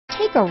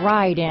Take a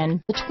ride in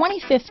the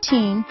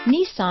 2015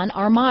 Nissan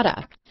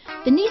Armada.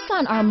 The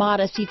Nissan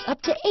Armada seats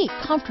up to 8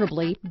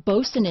 comfortably,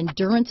 boasts an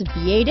endurance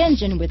V8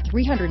 engine with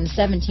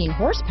 317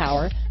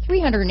 horsepower,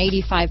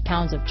 385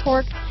 pounds of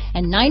torque,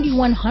 and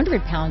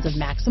 9,100 pounds of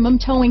maximum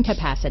towing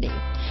capacity.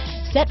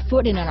 Set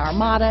foot in an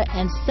Armada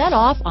and set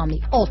off on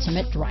the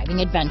ultimate driving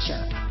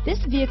adventure. This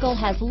vehicle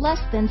has less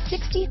than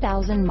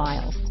 60,000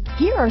 miles.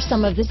 Here are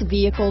some of this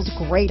vehicle's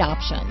great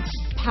options: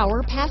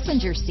 power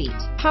passenger seat,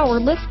 power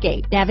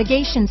liftgate,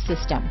 navigation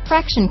system,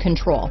 traction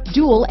control,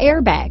 dual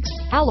airbags,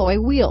 alloy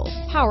wheels,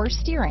 power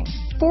steering,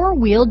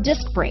 4-wheel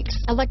disc brakes,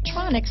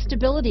 electronic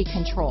stability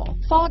control,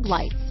 fog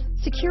lights,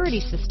 security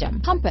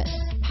system, compass,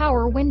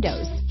 power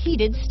windows,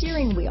 heated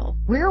steering wheel,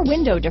 rear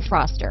window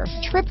defroster,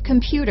 trip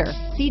computer,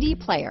 CD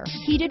player,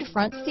 heated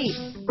front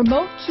seats,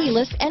 remote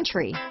keyless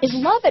entry. Is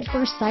love at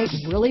first sight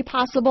really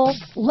possible?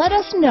 Let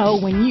us know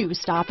when you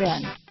stop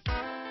in.